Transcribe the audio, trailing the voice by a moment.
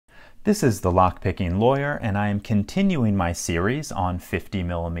This is the Lockpicking Lawyer, and I am continuing my series on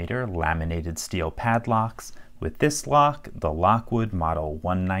 50mm laminated steel padlocks with this lock, the Lockwood Model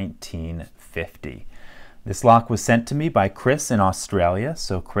 11950. This lock was sent to me by Chris in Australia,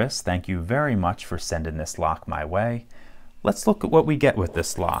 so Chris, thank you very much for sending this lock my way. Let's look at what we get with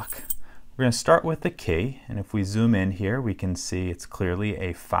this lock. We're going to start with the key, and if we zoom in here, we can see it's clearly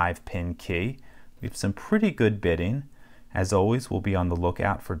a 5-pin key. We have some pretty good bitting. As always, we'll be on the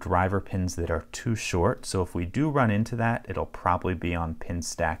lookout for driver pins that are too short, so if we do run into that, it'll probably be on pin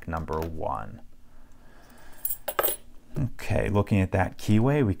stack number 1. Okay, looking at that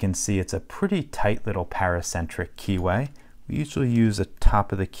keyway, we can see it's a pretty tight little paracentric keyway. We usually use a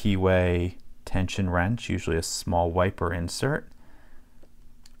top of the keyway tension wrench, usually a small wiper insert.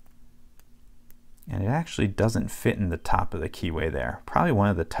 And it actually doesn't fit in the top of the keyway there. Probably one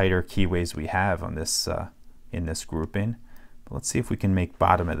of the tighter keyways we have on this in this grouping. But let's see if we can make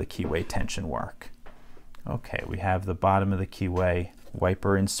bottom of the keyway tension work. Okay, we have the bottom of the keyway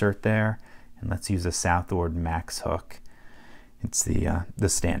wiper insert there, and let's use a Southward Max hook. It's the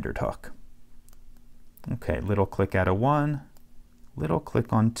standard hook. Okay, little click out of 1, little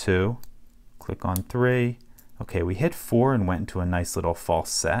click on 2, click on 3. Okay, we hit 4 and went into a nice little false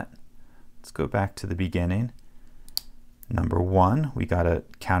set. Let's go back to the beginning. Number 1, we got a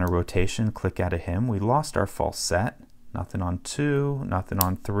counter rotation, click out of him. We lost our false set. Nothing on 2, nothing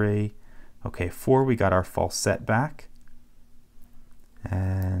on 3. Okay, 4, we got our false set back.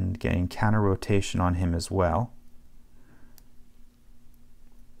 And getting counter rotation on him as well.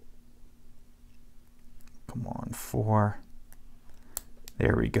 Come on, 4.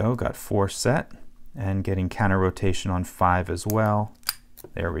 There we go, got 4 set. And getting counter rotation on 5 as well.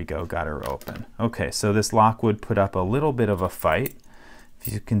 There we go, got her open. Okay, so this Lockwood put up a little bit of a fight.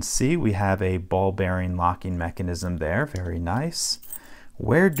 If you can see, we have a ball bearing locking mechanism there, very nice.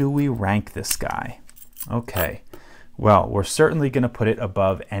 Where do we rank this guy? Okay, well, we're certainly going to put it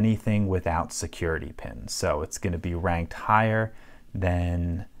above anything without security pins. So it's going to be ranked higher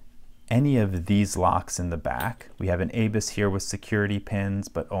than any of these locks in the back. We have an ABUS here with security pins,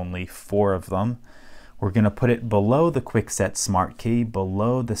 but only 4 of them. We're going to put it below the Kwikset Smart Key,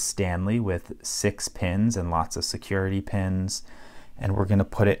 below the Stanley with 6 pins and lots of security pins. And we're going to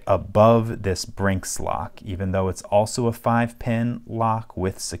put it above this Brinks lock. Even though it's also a 5-pin lock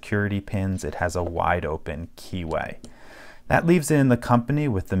with security pins, it has a wide open keyway. That leaves it in the company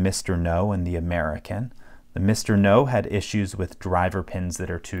with the Mr. No and the American. The Mr. No had issues with driver pins that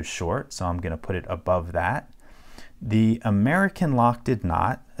are too short, so I'm going to put it above that. The American lock did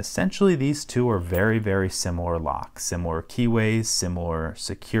not. Essentially, these two are very, very similar locks. Similar keyways, similar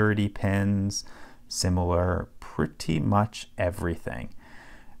security pins, similar pretty much everything.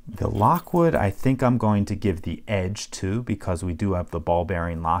 The Lockwood, I think I'm going to give the edge to because we do have the ball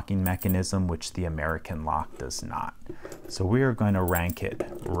bearing locking mechanism, which the American lock does not. So we are going to rank it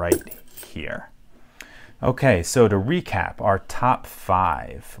right here. Okay, so to recap our top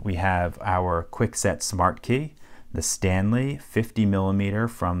 5, we have our Kwikset Smart Key, the Stanley 50mm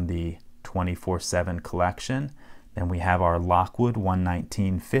from the 24/7 collection. Then we have our Lockwood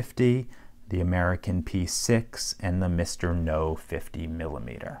 11950, the American P6, and the Mr. No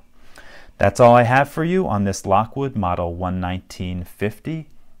 50mm. That's all I have for you on this Lockwood Model 11950.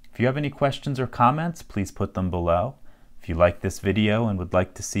 If you have any questions or comments, please put them below. If you like this video and would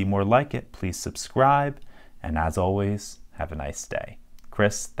like to see more like it, please subscribe. And as always, have a nice day.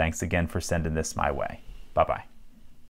 Chris, thanks again for sending this my way. Bye-bye.